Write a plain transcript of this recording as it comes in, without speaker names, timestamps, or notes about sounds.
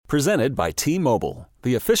Presented by T-Mobile,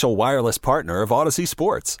 the official wireless partner of Odyssey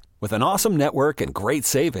Sports. With an awesome network and great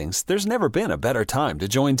savings, there's never been a better time to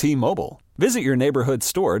join T-Mobile. Visit your neighborhood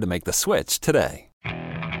store to make the switch today.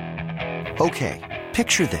 Okay,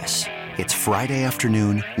 picture this. It's Friday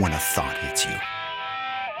afternoon when a thought hits you.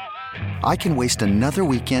 I can waste another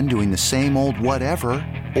weekend doing the same old whatever,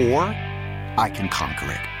 or I can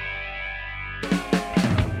conquer it.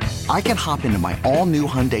 I can hop into my all-new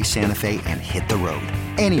Hyundai Santa Fe and hit the road.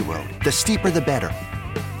 Any road. The steeper, the better.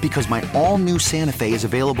 Because my all-new Santa Fe is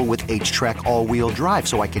available with H-Track all-wheel drive,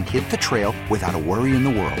 so I can hit the trail without a worry in the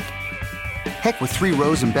world. Heck, with 3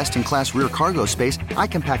 rows and best-in-class rear cargo space, I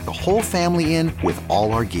can pack the whole family in with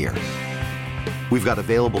all our gear. We've got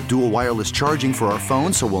available dual wireless charging for our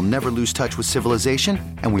phones, so we'll never lose touch with civilization,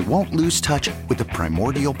 and we won't lose touch with the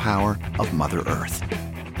primordial power of Mother Earth.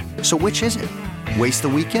 So which is it? Waste the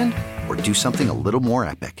weekend or do something a little more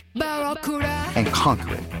epic? And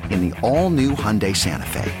conquer it in the all-new Hyundai Santa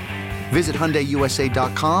Fe. Visit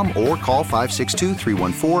HyundaiUSA.com or call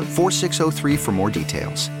 562-314-4603 for more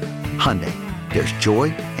details. Hyundai, there's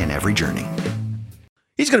joy in every journey.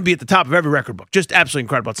 He's going to be at the top of every record book. Just absolutely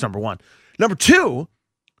incredible. That's number one. Number two,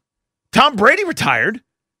 Tom Brady retired.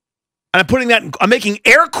 And I'm making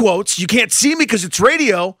air quotes. You can't see me because it's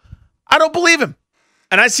radio. I don't believe him.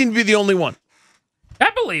 And I seem to be the only one. I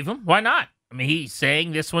believe him. Why not? I mean, he's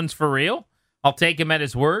saying this one's for real. I'll take him at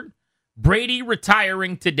his word. Brady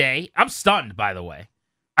retiring today. I'm stunned, by the way.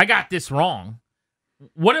 I got this wrong.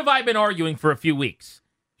 What have I been arguing for a few weeks?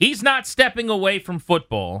 He's not stepping away from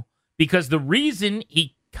football because the reason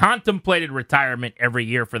he contemplated retirement every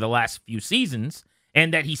year for the last few seasons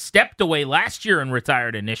and that he stepped away last year and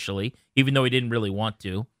retired initially, even though he didn't really want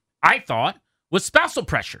to, I thought was spousal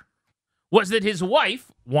pressure. Was that his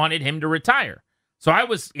wife wanted him to retire. So I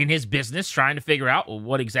was in his business trying to figure out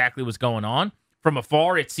what exactly was going on. From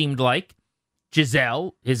afar, it seemed like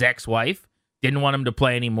Giselle, his ex-wife, didn't want him to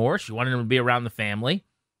play anymore. She wanted him to be around the family.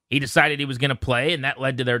 He decided he was going to play, and that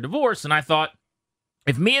led to their divorce. And I thought,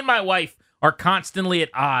 if me and my wife are constantly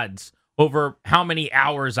at odds over how many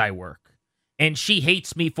hours I work, and she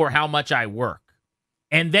hates me for how much I work,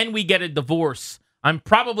 and then we get a divorce, I'm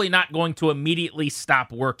probably not going to immediately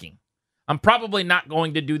stop working. I'm probably not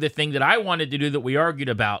going to do the thing that I wanted to do that we argued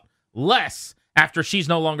about less after she's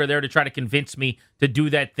no longer there to try to convince me to do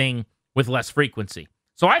that thing with less frequency.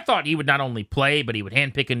 So I thought he would not only play, but he would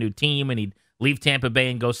handpick a new team and he'd leave Tampa Bay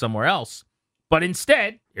and go somewhere else. But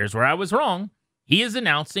instead, here's where I was wrong. He is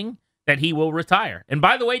announcing that he will retire. And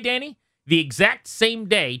by the way, Danny, the exact same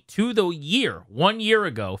day to the year, 1 year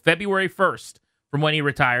ago, February 1st, from when he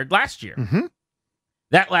retired last year. Mm-hmm.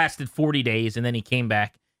 That lasted 40 days, and then he came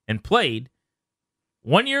back and played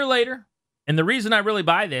 1 year later. And the reason I really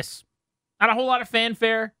buy this, not a whole lot of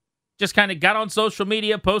fanfare, just kind of got on social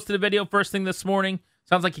media, posted a video first thing this morning.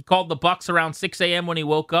 Sounds like he called the Bucs around 6 a.m. when he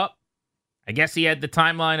woke up. I guess he had the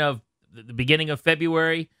timeline of the beginning of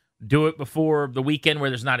February, do it before the weekend where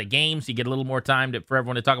there's not a game, so you get a little more time for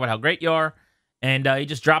everyone to talk about how great you are. And he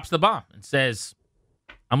just drops the bomb and says,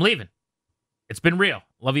 I'm leaving. It's been real.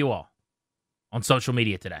 Love you all. On social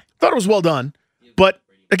media today. Thought it was well done. But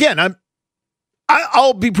again,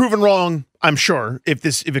 I'll be proven wrong, I'm sure, if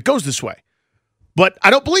it goes this way. But I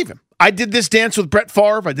don't believe him. I did this dance with Brett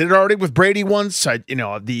Favre. I did it already with Brady once.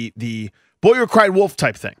 The boy who cried wolf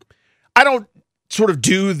type thing. I don't sort of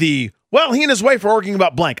do he and his wife are arguing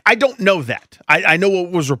about blank. I don't know that. I know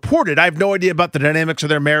what was reported. I have no idea about the dynamics of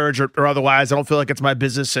their marriage or otherwise. I don't feel like it's my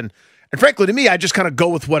business. And frankly, to me, I just kind of go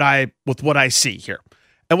with what I see here.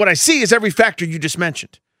 And what I see is every factor you just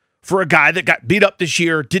mentioned. For a guy that got beat up this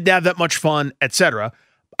year, didn't have that much fun, etc.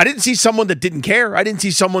 I didn't see someone that didn't care. I didn't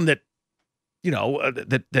see someone that,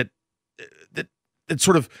 that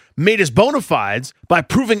sort of made his bona fides by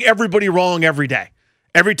proving everybody wrong every day.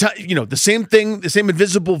 Every time, the same thing, the same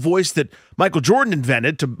invisible voice that Michael Jordan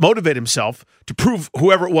invented to motivate himself, to prove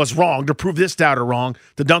whoever it was wrong, to prove this doubter wrong,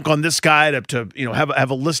 to dunk on this guy, to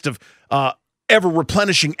have a list of ever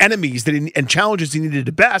replenishing enemies and challenges he needed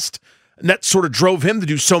to best. And that sort of drove him to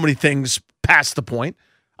do so many things past the point.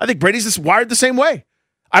 I think Brady's just wired the same way.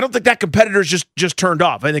 I don't think that competitor's just turned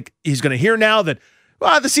off. I think he's going to hear now that,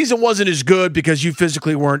 the season wasn't as good because you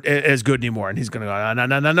physically weren't as good anymore. And he's going to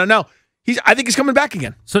go, no. I think he's coming back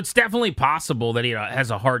again. So it's definitely possible that he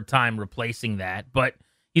has a hard time replacing that. But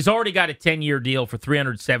he's already got a 10-year deal for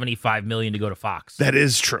 $375 million to go to Fox. That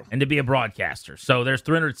is true. And to be a broadcaster. So there's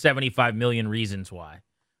 $375 million reasons why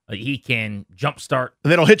he can jumpstart.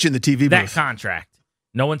 And that'll hit you in the TV that booth. Contract.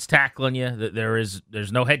 No one's tackling you.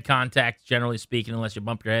 There's no head contact, generally speaking, unless you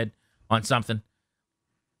bump your head on something.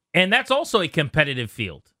 And that's also a competitive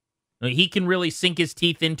field. He can really sink his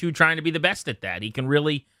teeth into trying to be the best at that. He can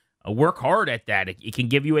really work hard at that. It can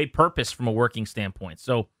give you a purpose from a working standpoint.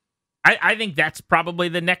 So I think that's probably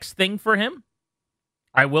the next thing for him.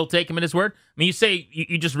 I will take him at his word. I mean, you say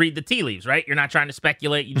you just read the tea leaves, right? You're not trying to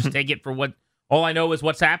speculate. You just take it for what, all I know is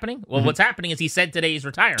what's happening. Well, what's happening is he said today he's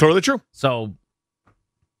retiring. Totally true. So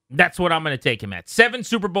that's what I'm going to take him at. 7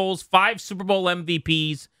 Super Bowls, 5 Super Bowl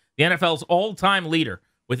MVPs, the NFL's all-time leader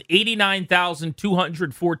with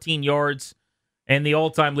 89,214 yards, and the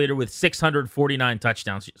all-time leader with 649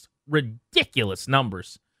 touchdowns. Just ridiculous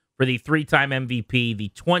numbers for the 3-time MVP, the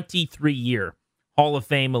 23-year Hall of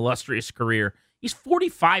Fame illustrious career. He's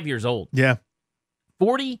 45 years old. Yeah.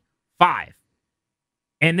 45.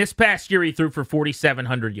 And this past year, he threw for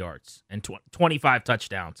 4,700 yards and 25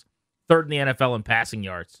 touchdowns. Third in the NFL in passing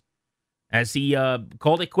yards. As he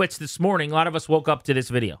called it quits this morning, a lot of us woke up to this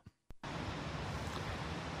video.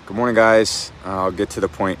 Good morning, guys. I'll get to the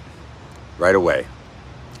point right away.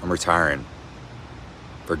 I'm retiring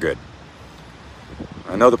for good.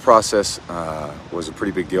 I know the process was a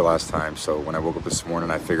pretty big deal last time, so when I woke up this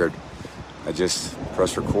morning, I figured I'd just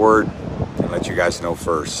press record and let you guys know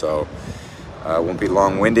first. So I won't be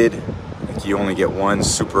long-winded. I think you only get one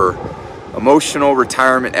super emotional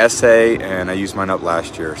retirement essay, and I used mine up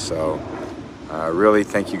last year. So really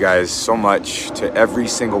thank you guys so much, to every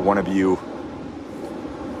single one of you,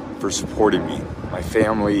 for supporting me, my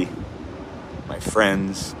family, my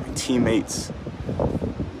friends, my teammates,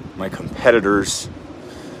 my competitors.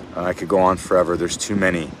 I could go on forever. There's too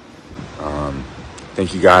many.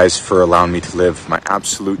 Thank you guys for allowing me to live my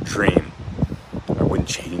absolute dream. I wouldn't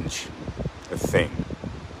change a thing.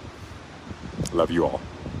 Love you all.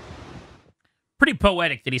 Pretty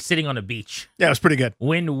poetic that he's sitting on a beach. Yeah, it was pretty good.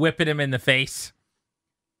 Wind whipping him in the face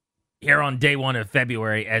here on day 1 of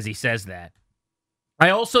February as he says that. I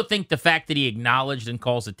also think the fact that he acknowledged and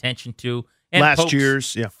calls attention to and Last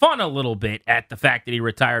year's, yeah. fun a little bit at the fact that he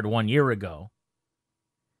retired 1 year ago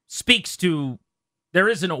speaks to, there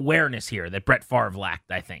is an awareness here that Brett Favre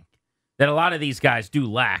lacked, I think. That a lot of these guys do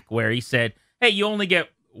lack, where he said, hey, you only get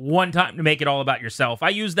one time to make it all about yourself. I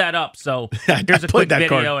used that up, so here's a quick video,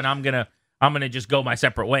 card. And I'm gonna just go my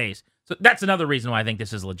separate ways. So that's another reason why I think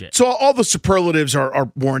this is legit. So all the superlatives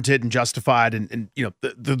are warranted and justified, and you know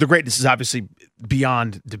the greatness is obviously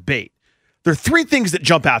beyond debate. There are 3 things that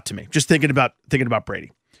jump out to me just thinking about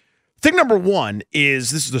Brady. Thing number 1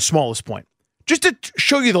 is, this is the smallest point, just to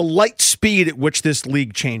show you the light speed at which this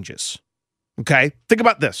league changes. Okay, think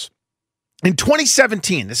about this. In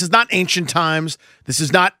 2017, this is not ancient times. This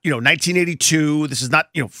is not 1982. This is not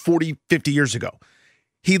 40, 50 years ago.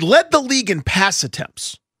 He led the league in pass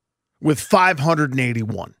attempts with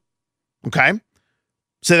 581. Okay?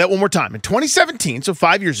 Say that one more time. In 2017, so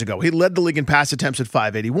 5 years ago, he led the league in pass attempts at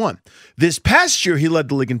 581. This past year, he led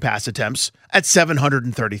the league in pass attempts at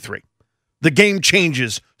 733. The game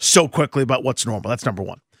changes so quickly about what's normal. That's number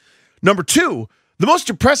 1. Number 2, the most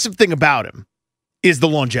impressive thing about him is the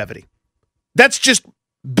longevity. That's just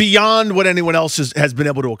beyond what anyone else has been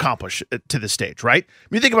able to accomplish to this stage, right? I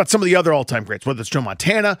mean, you think about some of the other all-time greats, whether it's Joe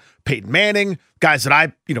Montana, Peyton Manning, guys that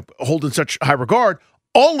I hold in such high regard.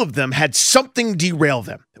 All of them had something derail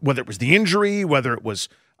them, whether it was the injury, whether it was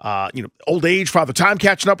old age, Father Time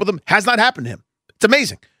catching up with them. Has not happened to him. It's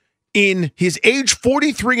amazing. In his age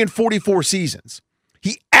 43 and 44 seasons,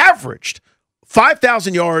 he averaged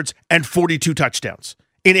 5,000 yards and 42 touchdowns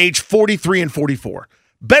in age 43 and 44.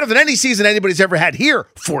 Better than any season anybody's ever had here,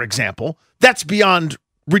 for example. That's beyond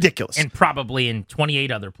ridiculous. And probably in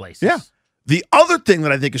 28 other places. Yeah. The other thing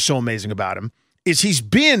that I think is so amazing about him is he's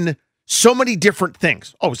been so many different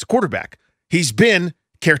things. Oh, he's the quarterback. He's been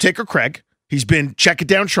caretaker Craig. He's been check it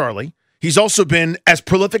down Charlie. He's also been as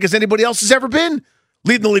prolific as anybody else has ever been,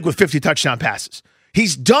 leading the league with 50 touchdown passes.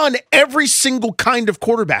 He's done every single kind of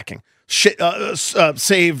quarterbacking.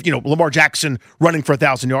 Save Lamar Jackson running for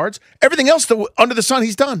 1,000 yards. Everything else under the sun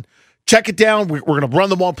he's done. Check it down. We're going to run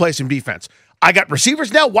the ball and play some defense. I got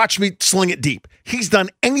receivers now. Watch me sling it deep. He's done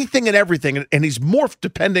anything and everything, and he's morphed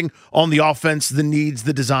depending on the offense, the needs,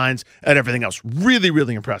 the designs, and everything else. Really,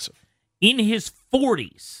 really impressive. In his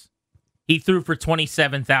 40s, he threw for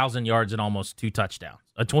 27,000 yards and almost 200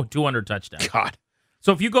 touchdowns. God.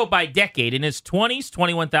 So if you go by decade, in his 20s,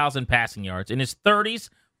 21,000 passing yards. In his 30s,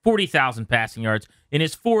 40,000 passing yards. In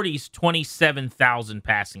his 40s, 27,000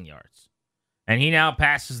 passing yards. And he now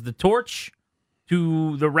passes the torch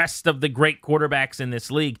to the rest of the great quarterbacks in this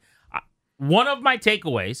league. One of my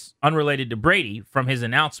takeaways, unrelated to Brady, from his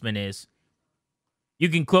announcement is you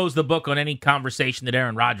can close the book on any conversation that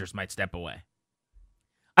Aaron Rodgers might step away.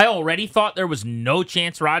 I already thought there was no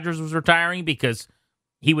chance Rodgers was retiring because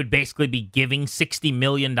he would basically be giving $60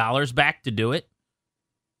 million back to do it.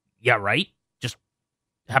 Yeah, right? Just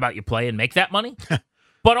how about you play and make that money?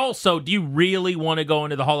 But also, do you really want to go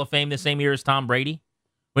into the Hall of Fame the same year as Tom Brady?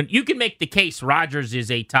 When you can make the case Rodgers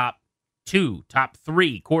is a top 2, top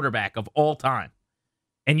 3 quarterback of all time,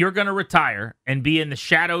 and you're going to retire and be in the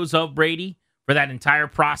shadows of Brady for that entire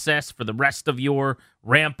process for the rest of your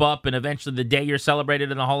ramp up and eventually the day you're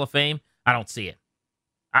celebrated in the Hall of Fame, I don't see it.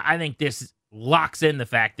 I think this locks in the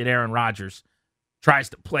fact that Aaron Rodgers tries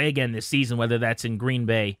to play again this season, whether that's in Green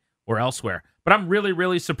Bay or elsewhere. But I'm really,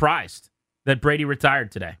 really surprised that Brady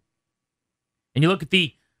retired today. And you look at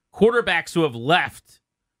the quarterbacks who have left,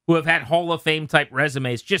 who have had Hall of Fame type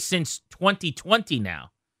resumes just since 2020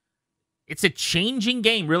 now. It's a changing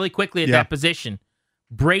game really quickly at that position.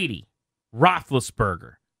 Brady,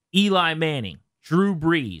 Roethlisberger, Eli Manning, Drew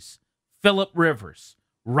Brees, Phillip Rivers.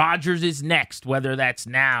 Rodgers is next, whether that's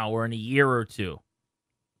now or in a year or two.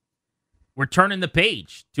 We're turning the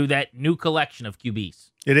page to that new collection of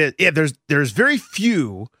QBs. It is. Yeah, there's very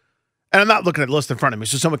few, and I'm not looking at the list in front of me,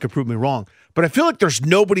 so someone could prove me wrong, but I feel like there's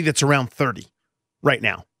nobody that's around 30 right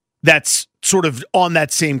now that's sort of on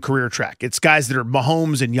that same career track. It's guys that are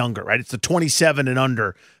Mahomes and younger, right? It's the 27 and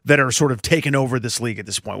under that are sort of taking over this league at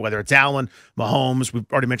this point, whether it's Allen, Mahomes, we've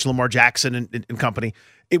already mentioned Lamar Jackson and company.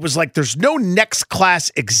 It was like there's no next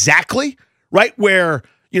class exactly, right? Where,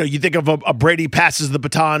 you think of a Brady passes the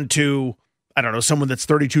baton to, I don't know, someone that's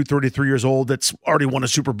 32, 33 years old that's already won a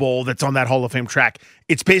Super Bowl, that's on that Hall of Fame track.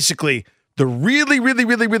 It's basically the really, really,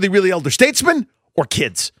 really, really, really elder statesmen or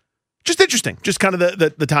kids. Just interesting. Just kind of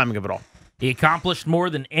the timing of it all. He accomplished more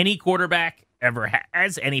than any quarterback ever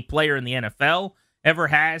has, any player in the NFL ever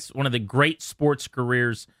has. One of the great sports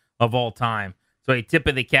careers of all time. So a tip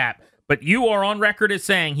of the cap. But you are on record as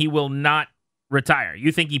saying he will not retire.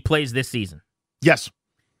 You think he plays this season? Yes.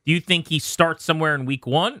 Do you think he starts somewhere in week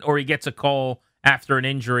 1 or he gets a call after an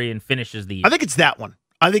injury and finishes the year? I think it's that one.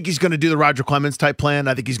 I think he's going to do the Roger Clemens type plan.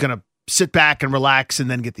 I think he's going to sit back and relax and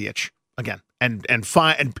then get the itch again and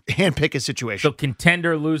find and handpick a situation. So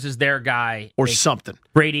contender loses their guy or something.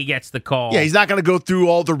 Brady gets the call. Yeah, he's not going to go through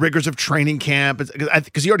all the rigors of training camp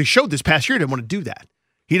because he already showed this past year he didn't want to do that.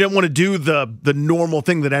 He didn't want to do the normal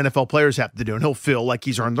thing that NFL players have to do, and he'll feel like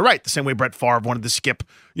he's earned the right. The same way Brett Favre wanted to skip,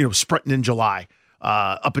 sprinting in July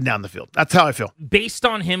up and down the field. That's how I feel. Based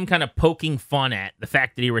on him kind of poking fun at the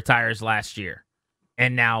fact that he retires last year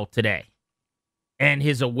and now today, and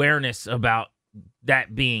his awareness about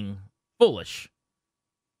that being foolish,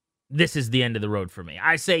 this is the end of the road for me.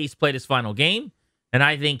 I say he's played his final game, and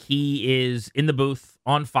I think he is in the booth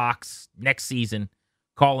on Fox next season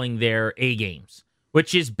calling their A games,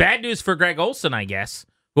 which is bad news for Greg Olsen, I guess,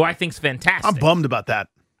 who I think's fantastic. I'm bummed about that.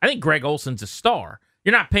 I think Greg Olsen's a star.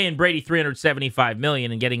 You're not paying Brady $375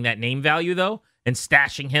 million and getting that name value, though, and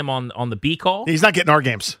stashing him on the B call. He's not getting our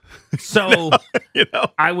games. So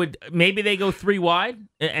I would maybe they go 3 wide,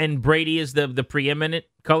 and Brady is the preeminent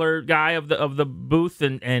color guy of the booth,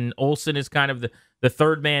 and Olsen is kind of the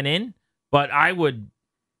third man in. But I would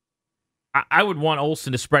want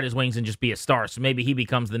Olsen to spread his wings and just be a star. So maybe he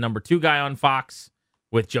becomes the number 2 guy on Fox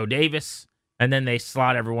with Joe Davis, and then they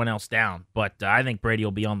slot everyone else down. But I think Brady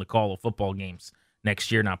will be on the call of football games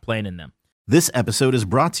next year, not playing in them. This episode is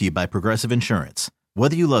brought to you by Progressive Insurance.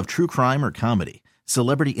 Whether you love true crime or comedy,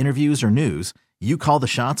 celebrity interviews or news, you call the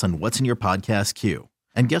shots on what's in your podcast queue.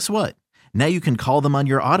 And guess what? Now you can call them on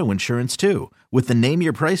your auto insurance too with the Name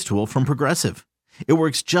Your Price tool from Progressive. It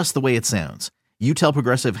works just the way it sounds. You tell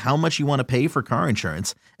Progressive how much you want to pay for car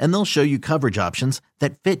insurance, and they'll show you coverage options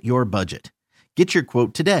that fit your budget. Get your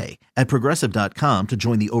quote today at Progressive.com to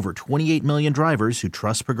join the over 28 million drivers who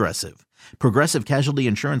trust Progressive. Progressive Casualty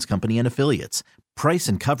Insurance Company and Affiliates. Price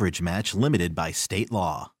and coverage match limited by state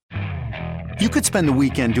law. You could spend the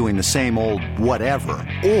weekend doing the same old whatever,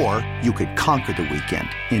 or you could conquer the weekend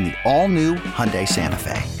in the all-new Hyundai Santa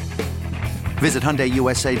Fe. Visit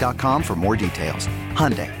HyundaiUSA.com for more details.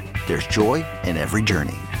 Hyundai, there's joy in every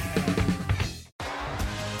journey.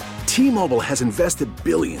 T-Mobile has invested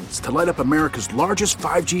billions to light up America's largest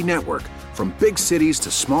 5G network, from big cities to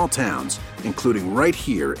small towns, including right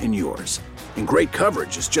here in yours. And great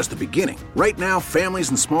coverage is just the beginning. Right now, families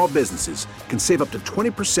and small businesses can save up to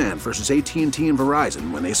 20% versus AT&T and Verizon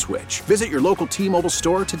when they switch. Visit your local T-Mobile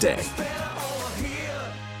store today.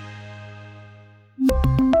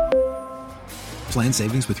 Plan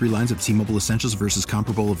savings with 3 lines of T-Mobile Essentials versus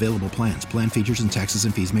comparable available plans. Plan features and taxes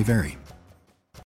and fees may vary.